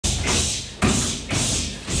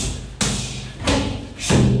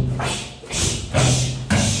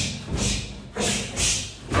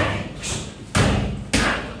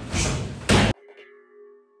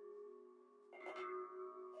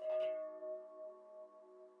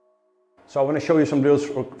So I want to show you some drills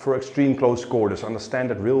for extreme close quarters.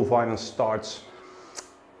 Understand that real violence starts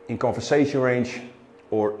in conversation range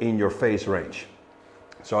or in your face range.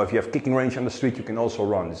 So if you have kicking range on the street, you can also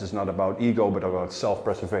run. This is not about ego, but about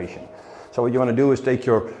self-preservation. So what you want to do is take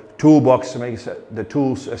your toolbox and make the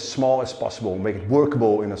tools as small as possible, make it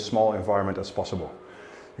workable in a small environment as possible.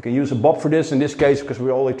 You can use a bob for this in this case, because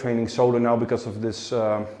we're only training solo now because of this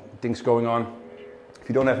things going on. If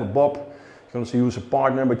you don't have a bob, you can also use a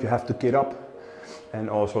partner, but you have to kit up. And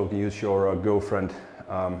also you can use your girlfriend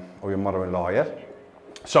or your mother-in-law, yeah?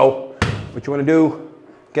 So what you want to do,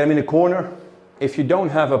 get them in a corner. If you don't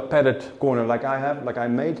have a padded corner like I have, like I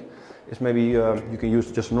made, is maybe you can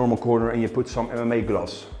use just a normal corner and you put some MMA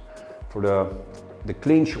gloves for the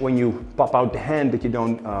clinch when you pop out the hand, that you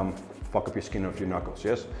don't fuck up your skin of your knuckles,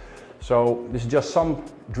 yes? So this is just some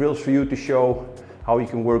drills for you to show how you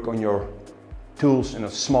can work on your tools in a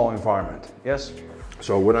small environment, yes?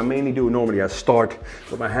 So what I mainly do normally, I start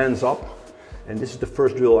with my hands up, and this is the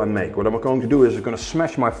first drill I make. What I'm going to do is I'm going to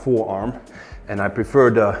smash my forearm, and I prefer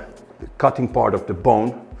the cutting part of the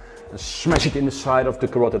bone, and smash it in the side of the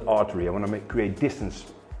carotid artery. I want to create distance.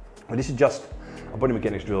 But this is just a body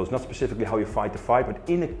mechanics drill. It's not specifically how you fight the fight, but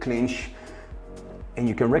in a clinch, and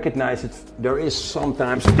you can recognize it, there is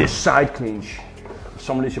sometimes this side clinch. If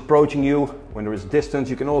someone is approaching you, when there is distance,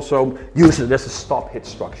 you can also use it as a stop hit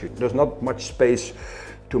structure. There's not much space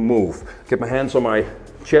to move. Get my hands on my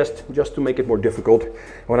chest just to make it more difficult.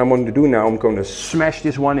 What I'm going to do now, I'm going to smash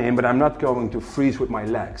this one in, but I'm not going to freeze with my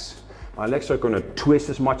legs. My legs are going to twist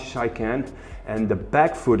as much as I can, and the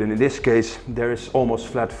back foot, and in this case there is almost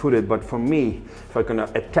flat-footed, but for me, if I'm going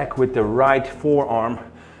to attack with the right forearm,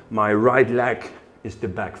 my right leg is the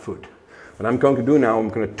back foot. What I'm going to do now, I'm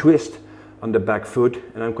going to twist on the back foot,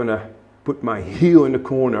 and I'm going to put my heel in the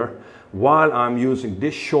corner while I'm using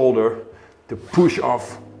this shoulder to push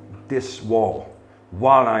off this wall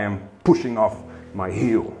while I am pushing off my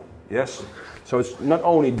heel, yes? So it's not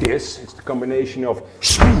only this, it's the combination of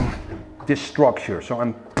this structure. So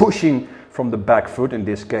I'm pushing from the back foot, in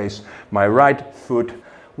this case my right foot.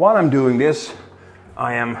 While I'm doing this,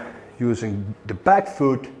 I am using the back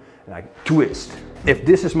foot and I twist. If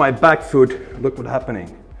this is my back foot, look what's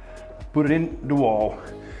happening. Put it in the wall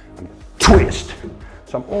and twist.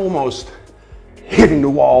 So I'm almost hitting the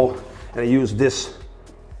wall, and I use this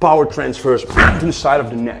power transfers to the side of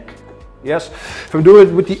the neck. Yes? If I'm doing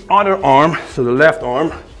it with the other arm, so the left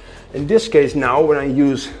arm, in this case now, when I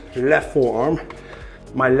use the left forearm,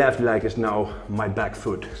 my left leg is now my back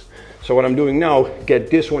foot. So what I'm doing now,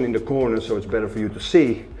 get this one in the corner so it's better for you to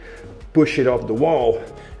see, push it off the wall,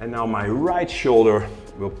 and now my right shoulder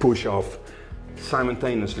will push off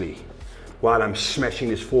simultaneously while I'm smashing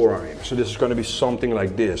this forearm in. So this is going to be something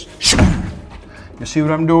like this. You see what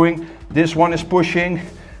I'm doing? This one is pushing,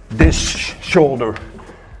 this shoulder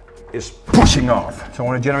is pushing off. So I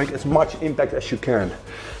want to generate as much impact as you can.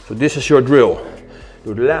 So this is your drill.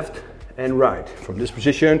 Do the left and right. From this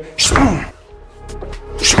position.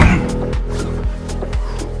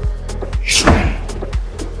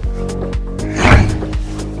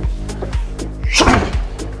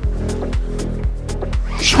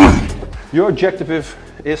 Your objective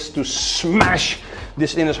is to smash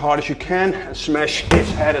this in as hard as you can, and smash his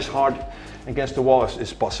head as hard against the wall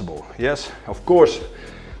as possible. Yes, of course,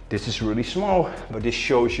 this is really small, but this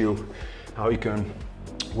shows you how you can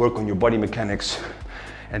work on your body mechanics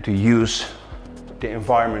and to use the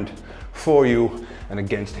environment for you and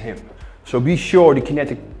against him. So be sure the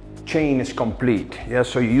kinetic chain is complete. Yes,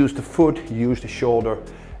 so you use the foot, you use the shoulder,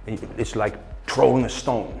 and it's like throwing a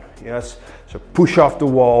stone. Yes, so push off the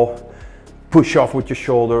wall, push off with your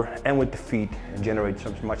shoulder and with the feet, and generate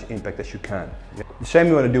as much impact as you can. The same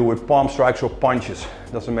you want to do with palm strikes or punches.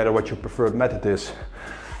 Doesn't matter what your preferred method is.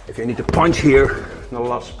 If you need to punch here, not a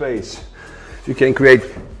lot of space. So you can create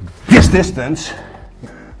this distance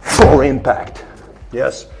for impact.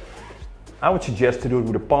 Yes, I would suggest to do it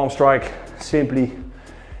with a palm strike, simply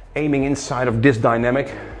aiming inside of this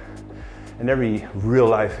dynamic. And every real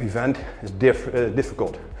life event is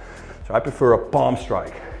difficult. So I prefer a palm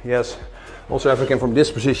strike. Yes. Also, if I can from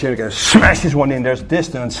this position, I can smash this one in, there's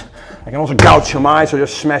distance. I can also gouge some eyes, or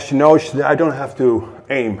just smash the nose. I don't have to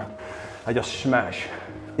aim, I just smash.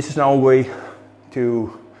 This is now a way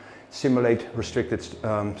to simulate restricted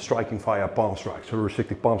striking via palm strikes, or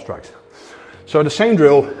restricted palm strikes. So the same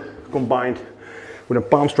drill combined with a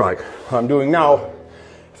palm strike. What I'm doing now,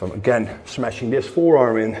 if I'm again smashing this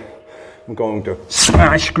forearm in, I'm going to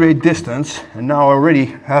smash, create distance, and now I already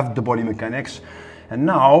have the body mechanics. And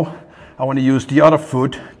now I want to use the other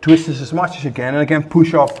foot, twist this as much as you can, and again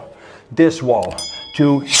push off this wall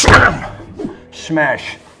to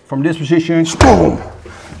smash from this position, boom,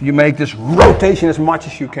 you make this rotation as much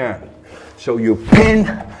as you can. So you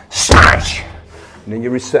pin, smash, and then you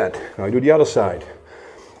reset. Now you do the other side.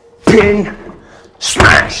 Pin,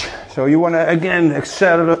 smash. So you want to again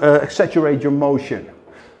accentuate your motion,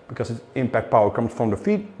 because its impact power comes from the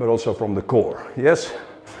feet, but also from the core. Yes?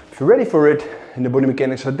 If you're ready for it, and the body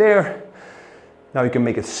mechanics are there, now you can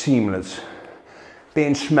make it seamless.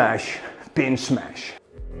 Pin, smash, pin, smash.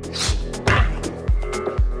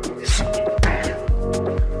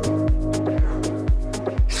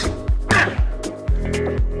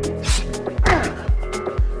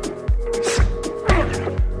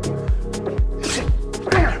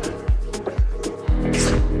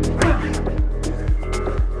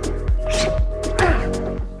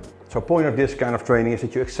 So the point of this kind of training is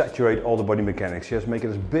that you exaggerate all the body mechanics. Just make it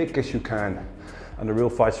as big as you can, and the real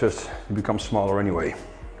fight just becomes smaller anyway.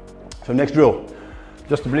 So next drill,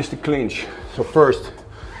 just a ballistic clinch. So first,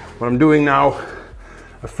 what I'm doing now,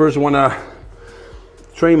 I first want to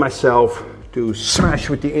train myself to smash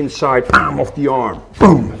with the inside arm of the arm.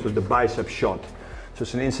 Boom! So the bicep shot. So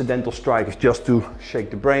it's an incidental strike. It's just to shake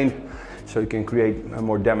the brain, so you can create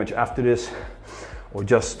more damage after this, or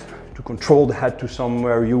just to control the head to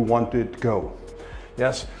somewhere you want it to go.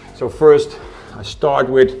 Yes? So first, I start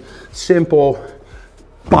with simple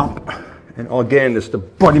pump. And again, there's the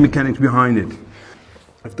body mechanics behind it.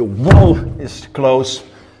 If the wall is close,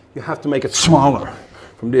 you have to make it smaller.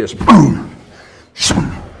 From this, boom, it's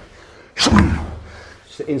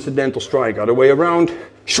the incidental strike. Other way around,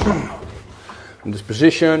 in this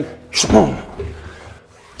position,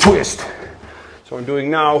 twist. So I'm doing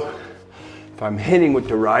now, if I'm hitting with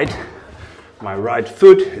the right, my right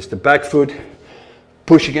foot is the back foot,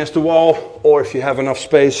 push against the wall, or if you have enough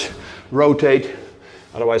space, rotate.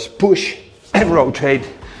 Otherwise push and rotate,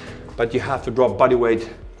 but you have to drop body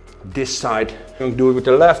weight this side. You don't do it with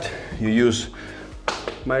the left, you use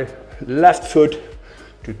my left foot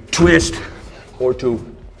to twist or to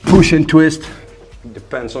push and twist,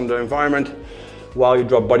 depends on the environment, while you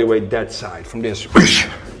drop body weight that side from this.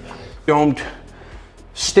 Don't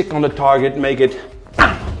stick on the target, make it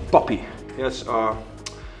poppy. Yes,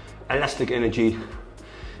 elastic energy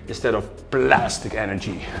instead of plastic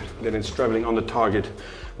energy. Then it's traveling on the target,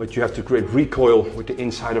 but you have to create recoil with the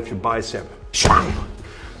inside of your bicep.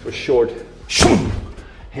 So short,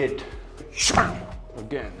 hit,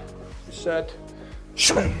 again, set,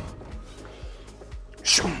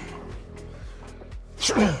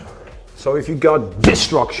 so if you got this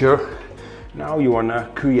structure, now you want to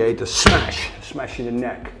create a smash in the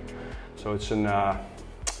neck. So it's a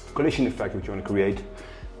collision effect which you want to create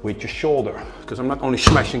with your shoulder, because I'm not only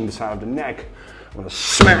smashing the side of the neck, I want to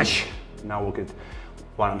smash. Now look at,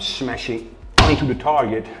 while I'm smashing into the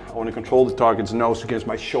target, I want to control the target's nose against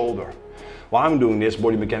my shoulder. While I'm doing this,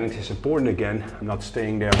 body mechanics is important again. I'm not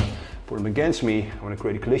staying there, put him against me. I want to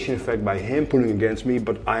create a collision effect by him pulling against me,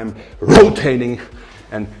 but I'm rotating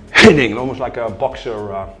and hitting, almost like a boxer,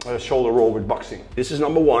 a shoulder roll with boxing. This is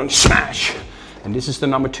number one, smash, and this is the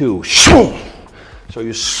number two, so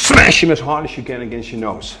you smash him as hard as you can against your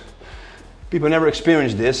nose. People never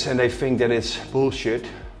experience this and they think that it's bullshit.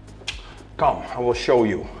 Come, I will show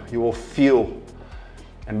you. You will feel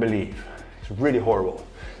and believe. It's really horrible.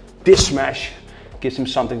 This smash gives him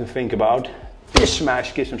something to think about. This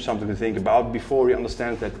smash gives him something to think about before he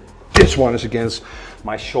understands that this one is against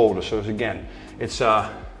my shoulder. So again, it's if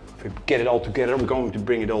we get it all together, we're going to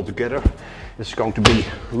bring it all together. It's going to be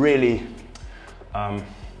really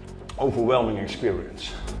overwhelming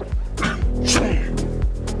experience.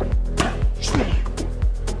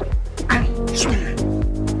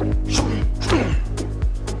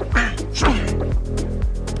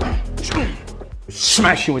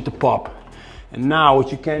 Smashing with the pop. And now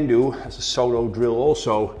what you can do as a solo drill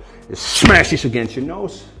also is smash this against your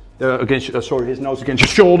nose, his nose against your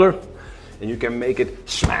shoulder, and you can make it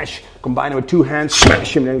smash, combine it with two hands,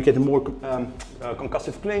 smash him, and then you get a more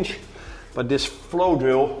concussive clinch. But this flow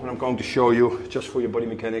drill, what I'm going to show you, just for your body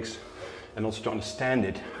mechanics and also to understand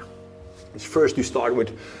it, is first you start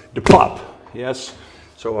with the pop, yes?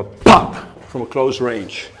 So a pop from a close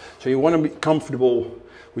range. So you want to be comfortable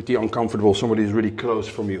with the uncomfortable, somebody is really close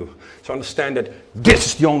from you. So understand that this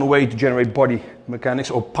is the only way to generate body mechanics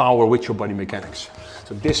or power with your body mechanics.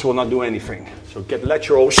 So this will not do anything. So get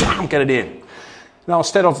lateral, get it in. Now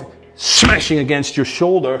instead of smashing against your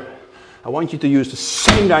shoulder, I want you to use the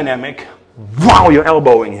same dynamic while you're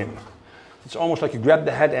elbowing him. It's almost like you grab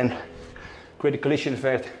the head and create a collision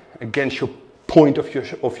effect against your point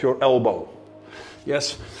of your elbow.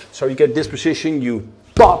 Yes, so you get this position, you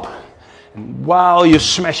pop, and while you're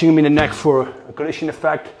smashing him in the neck for a collision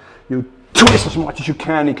effect, you twist as much as you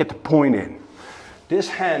can and get the point in. This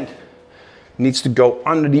hand needs to go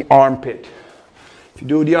under the armpit. If you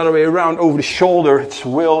do it the other way around, over the shoulder, it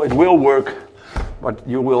will work, but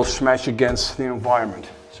you will smash against the environment.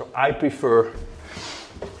 So I prefer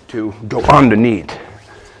to go underneath,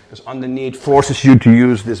 because underneath forces you to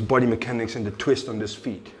use this body mechanics and the twist on this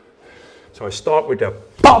feet. So I start with a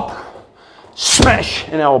pop, smash,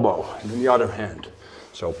 and elbow, and then the other hand.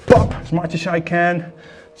 So pop as much as I can,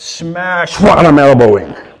 smash while I'm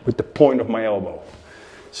elbowing with the point of my elbow.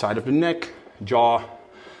 Side of the neck, jaw,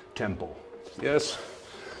 temple. Yes?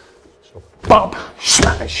 So pop,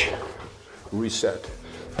 smash, reset,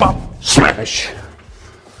 pop, smash.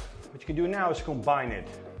 What you can do now is combine it.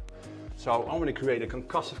 So I'm going to create a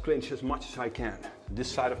concussive clinch as much as I can.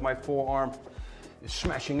 This side of my forearm is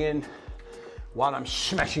smashing in. While I'm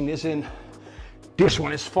smashing this in, this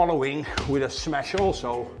one is following with a smash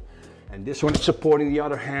also. And this one is supporting the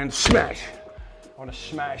other hand, smash. I want to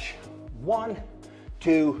smash 1,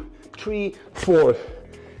 2, 3, 4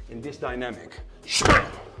 in this dynamic.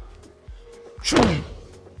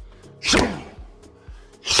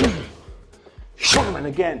 And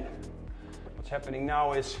again, what's happening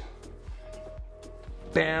now is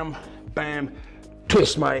bam, bam,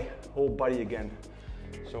 twist my whole body again.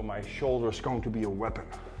 So my shoulder is going to be a weapon.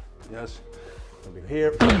 Yes? Over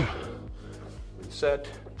here, reset,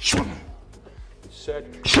 reset,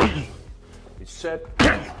 reset.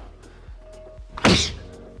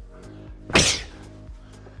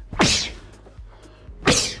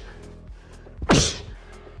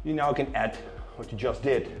 You now can add what you just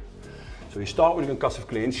did. So you start with a concussive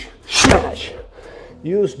clinch, smash.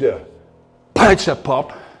 Use the bicep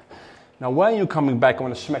pop. Now when you're coming back, I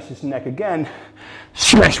want to smash his neck again,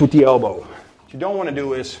 smash with the elbow. What you don't want to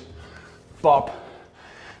do is pop,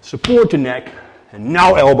 support the neck, and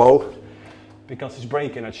now elbow, because his brain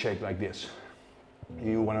cannot shake like this.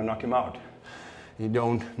 You want to knock him out. You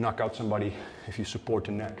don't knock out somebody if you support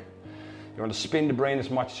the neck. You want to spin the brain as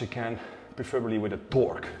much as you can, preferably with a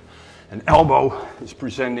torque. An elbow is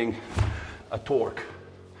presenting a torque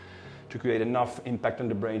to create enough impact on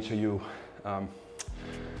the brain so you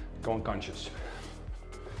go unconscious.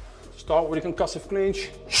 Start with a concussive clinch,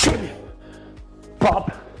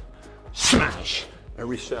 pop, smash, and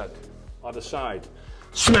reset. Other side,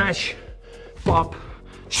 smash, pop,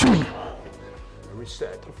 and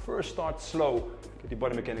reset. First start slow, get the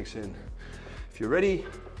body mechanics in. If you're ready,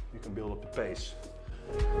 you can build up the pace.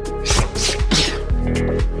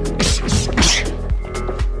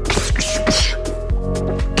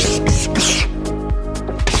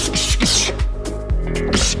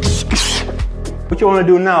 What you want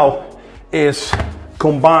to do now is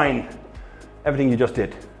combine everything you just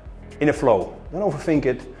did in a flow. Don't overthink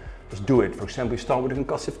it, just do it. For example, you start with a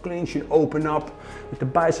concussive clinch, you open up with the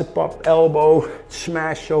bicep pop, elbow,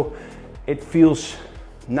 smash, so it feels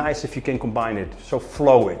nice if you can combine it. So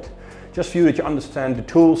flow it. Just for you that you understand the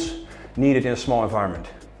tools needed in a small environment.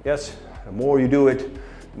 Yes? The more you do it,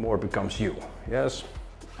 the more it becomes you. Yes?